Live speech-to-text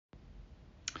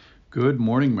Good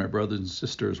morning, my brothers and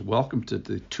sisters. Welcome to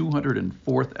the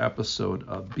 204th episode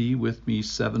of Be With Me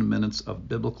 7 Minutes of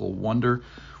Biblical Wonder.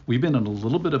 We've been in a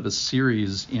little bit of a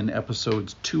series in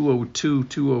episodes 202,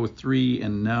 203,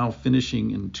 and now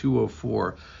finishing in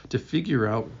 204 to figure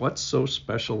out what's so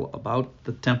special about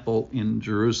the temple in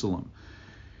Jerusalem.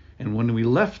 And when we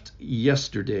left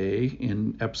yesterday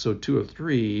in episode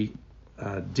 203,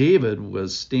 David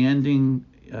was standing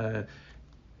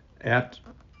at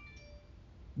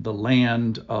the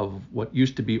land of what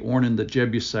used to be Ornan the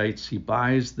Jebusites. He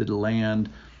buys the land,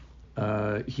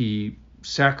 he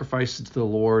sacrifices to the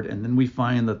Lord, and then we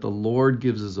find that the Lord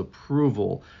gives his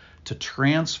approval to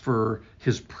transfer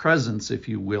his presence, if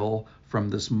you will, from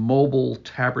this mobile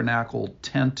tabernacle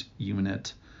tent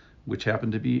unit, which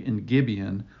happened to be in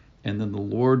Gibeon, and then the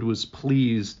Lord was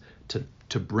pleased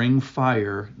to bring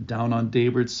fire down on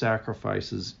David's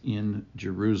sacrifices in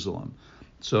Jerusalem.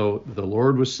 So the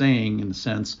Lord was saying, in a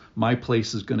sense, my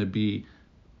place is going to be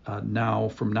from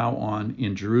now on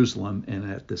in Jerusalem,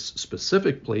 and at this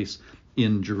specific place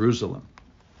in Jerusalem.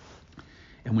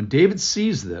 And when David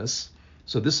sees this,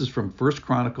 so this is from 1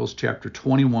 Chronicles chapter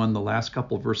 21, the last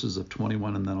couple of verses of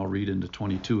 21, and then I'll read into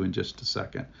 22 in just a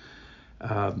second.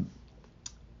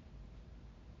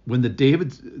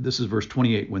 This is verse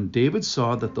 28, when David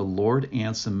saw that the Lord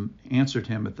answered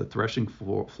him at the threshing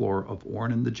floor of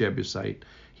Ornan the Jebusite,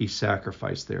 he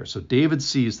sacrificed there. So David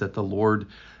sees that the Lord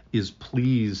is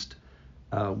pleased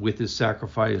with his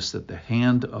sacrifice, that the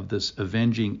hand of this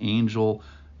avenging angel,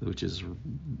 which is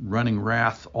running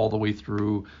wrath all the way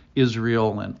through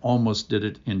Israel and almost did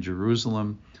it in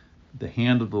Jerusalem, the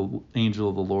hand of the angel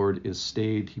of the Lord is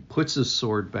stayed. He puts his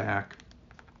sword back.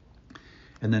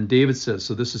 And then David says,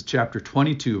 so this is chapter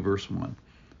 22, verse 1,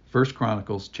 1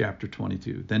 Chronicles chapter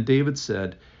 22. Then David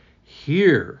said,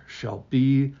 here shall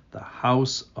be the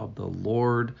house of the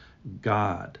Lord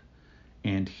God,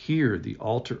 and here the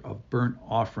altar of burnt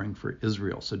offering for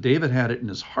Israel. So David had it in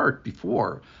his heart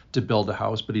before to build a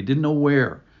house, but he didn't know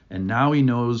where. And now he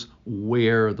knows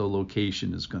where the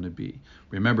location is going to be.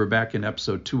 Remember back in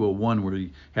episode 201 where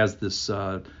he has this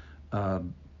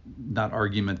not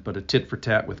argument, but a tit for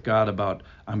tat with God about,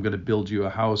 I'm going to build you a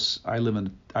house. I live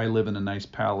in a nice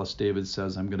palace. David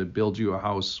says, I'm going to build you a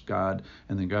house, God.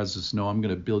 And then God says, no, I'm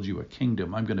going to build you a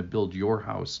kingdom. I'm going to build your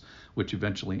house, which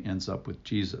eventually ends up with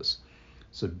Jesus.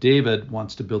 So David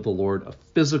wants to build the Lord a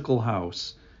physical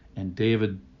house, and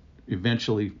David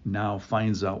eventually now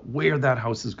finds out where that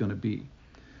house is going to be.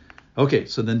 Okay,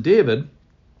 so then David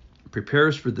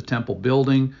prepares for the temple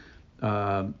building.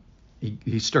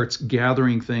 He starts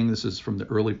gathering things. This is from the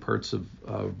early parts of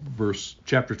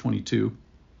chapter 22.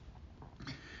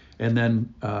 And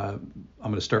then I'm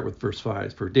going to start with verse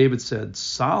 5. For David said,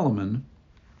 Solomon,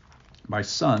 my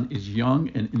son, is young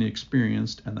and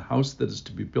inexperienced, and the house that is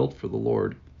to be built for the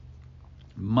Lord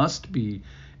must be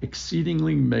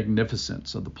exceedingly magnificent.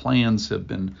 So the plans have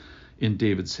been in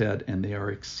David's head, and they are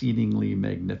exceedingly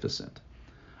magnificent,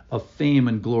 of fame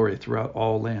and glory throughout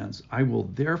all lands. I will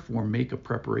therefore make a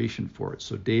preparation for it.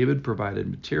 So David provided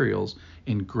materials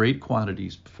in great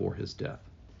quantities before his death.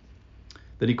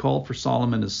 Then he called for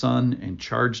Solomon his son and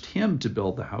charged him to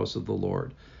build the house of the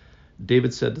Lord.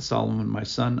 David said to Solomon, my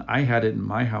son, I had it in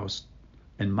my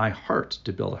heart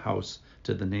to build a house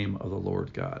to the name of the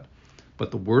Lord God.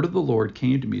 But the word of the Lord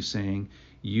came to me, saying,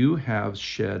 you have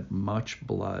shed much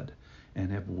blood and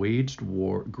have waged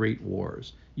great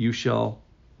wars. You shall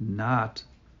not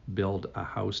build a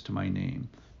house to my name,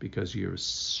 because you have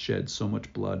shed so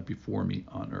much blood before me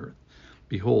on earth.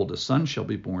 Behold, a son shall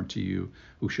be born to you,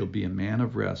 who shall be a man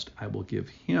of rest. I will give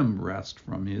him rest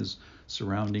from his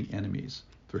surrounding enemies.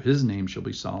 For his name shall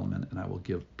be Solomon, and I will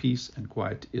give peace and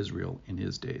quiet to Israel in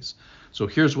his days. So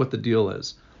here's what the deal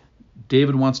is.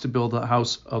 David wants to build a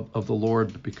house of the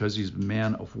Lord, but because he's a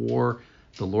man of war,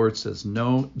 the Lord says,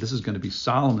 no, this is going to be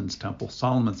Solomon's temple.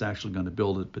 Solomon's actually going to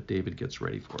build it, but David gets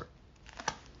ready for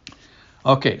it.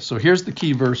 Okay, so here's the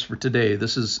key verse for today.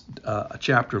 This is a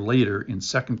chapter later in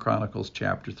 2 Chronicles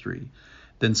chapter 3.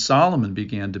 Then Solomon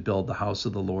began to build the house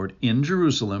of the Lord in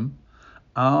Jerusalem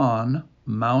on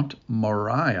Mount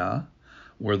Moriah,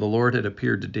 where the Lord had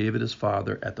appeared to David his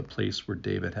father at the place where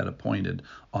David had appointed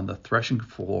on the threshing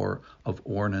floor of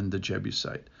Ornan the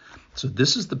Jebusite. So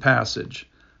this is the passage,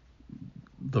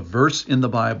 the verse in the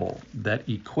Bible that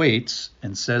equates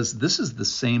and says this is the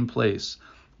same place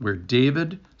where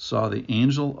David saw the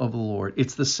angel of the Lord.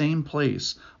 It's the same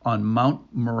place on Mount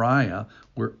Moriah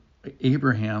where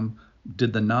Abraham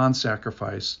did the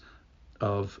non-sacrifice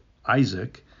of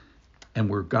Isaac and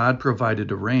where God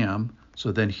provided a ram.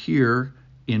 So then here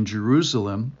in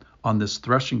Jerusalem, on this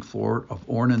threshing floor of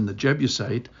Ornan the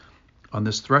Jebusite, On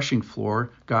this threshing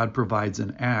floor, God provides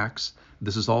an axe.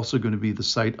 This is also going to be the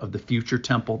site of the future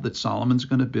temple that Solomon's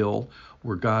going to build,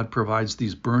 where God provides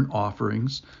these burnt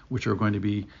offerings, which are going to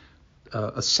be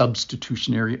a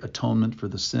substitutionary atonement for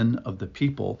the sin of the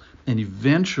people. And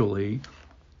eventually,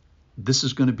 this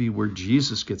is going to be where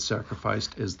Jesus gets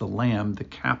sacrificed as the Lamb, the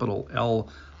capital L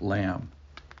Lamb.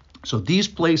 So these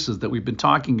places that we've been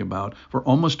talking about for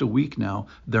almost a week now,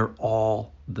 they're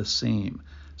all the same.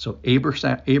 So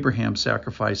Abraham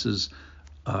sacrifices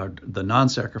the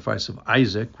non-sacrifice of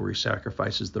Isaac, where he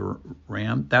sacrifices the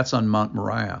ram. That's on Mount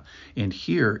Moriah. And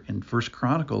here in 1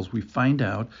 Chronicles, we find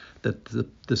out that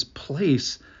this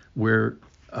place where,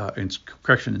 in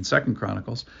 2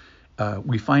 Chronicles,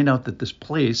 we find out that this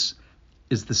place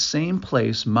is the same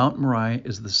place, Mount Moriah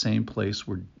is the same place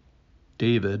where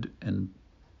David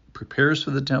prepares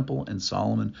for the temple and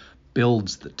Solomon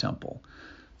builds the temple.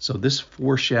 So this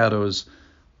foreshadows,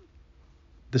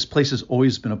 this place has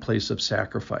always been a place of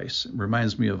sacrifice. It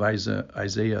reminds me of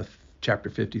Isaiah chapter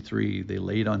 53. They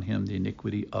laid on him the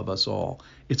iniquity of us all.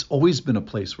 It's always been a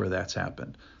place where that's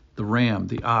happened. The ram,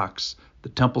 the ox, the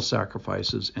temple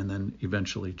sacrifices, and then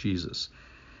eventually Jesus.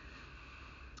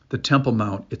 The Temple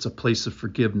Mount, it's a place of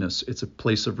forgiveness. It's a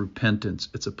place of repentance.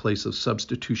 It's a place of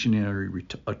substitutionary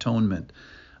atonement.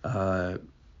 The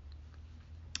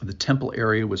temple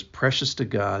area was precious to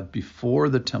God before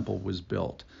the temple was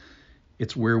built.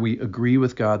 It's where we agree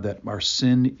with God that our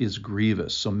sin is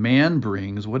grievous. So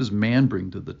what does man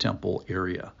bring to the temple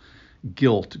area?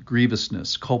 Guilt,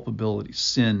 grievousness, culpability,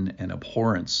 sin, and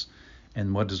abhorrence.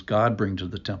 And what does God bring to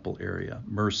the temple area?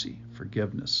 Mercy,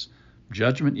 forgiveness.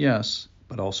 Judgment, yes,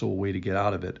 but also a way to get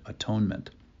out of it, atonement.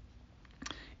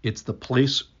 It's the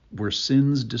place where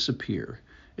sins disappear.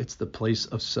 It's the place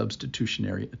of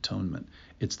substitutionary atonement.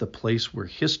 It's the place where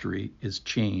history is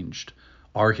changed.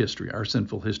 Our history, our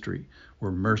sinful history,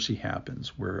 where mercy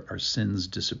happens, where our sins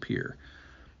disappear,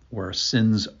 where our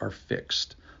sins are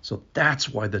fixed. So that's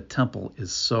why the temple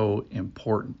is so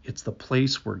important. It's the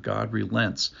place where God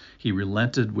relents. He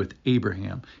relented with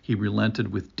Abraham. He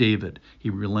relented with David. He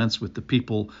relents with the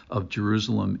people of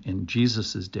Jerusalem in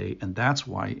Jesus' day. And that's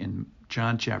why in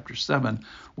John chapter 7,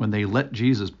 when they let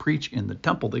Jesus preach in the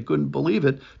temple, they couldn't believe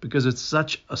it because it's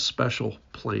such a special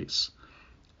place.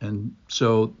 And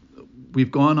so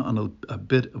we've gone on a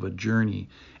bit of a journey,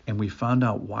 and we found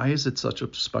out, why is it such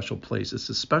a special place? It's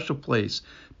a special place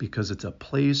because it's a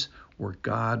place where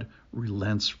God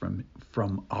relents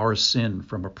from our sin,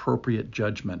 from appropriate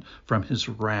judgment, from his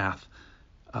wrath.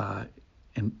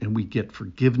 And we get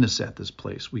forgiveness at this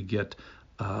place. We get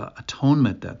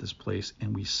atonement at this place,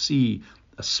 and we see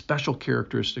a special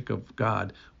characteristic of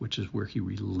God, which is where he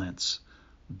relents.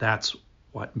 That's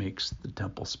what makes the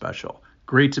temple special.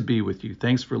 Great to be with you.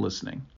 Thanks for listening.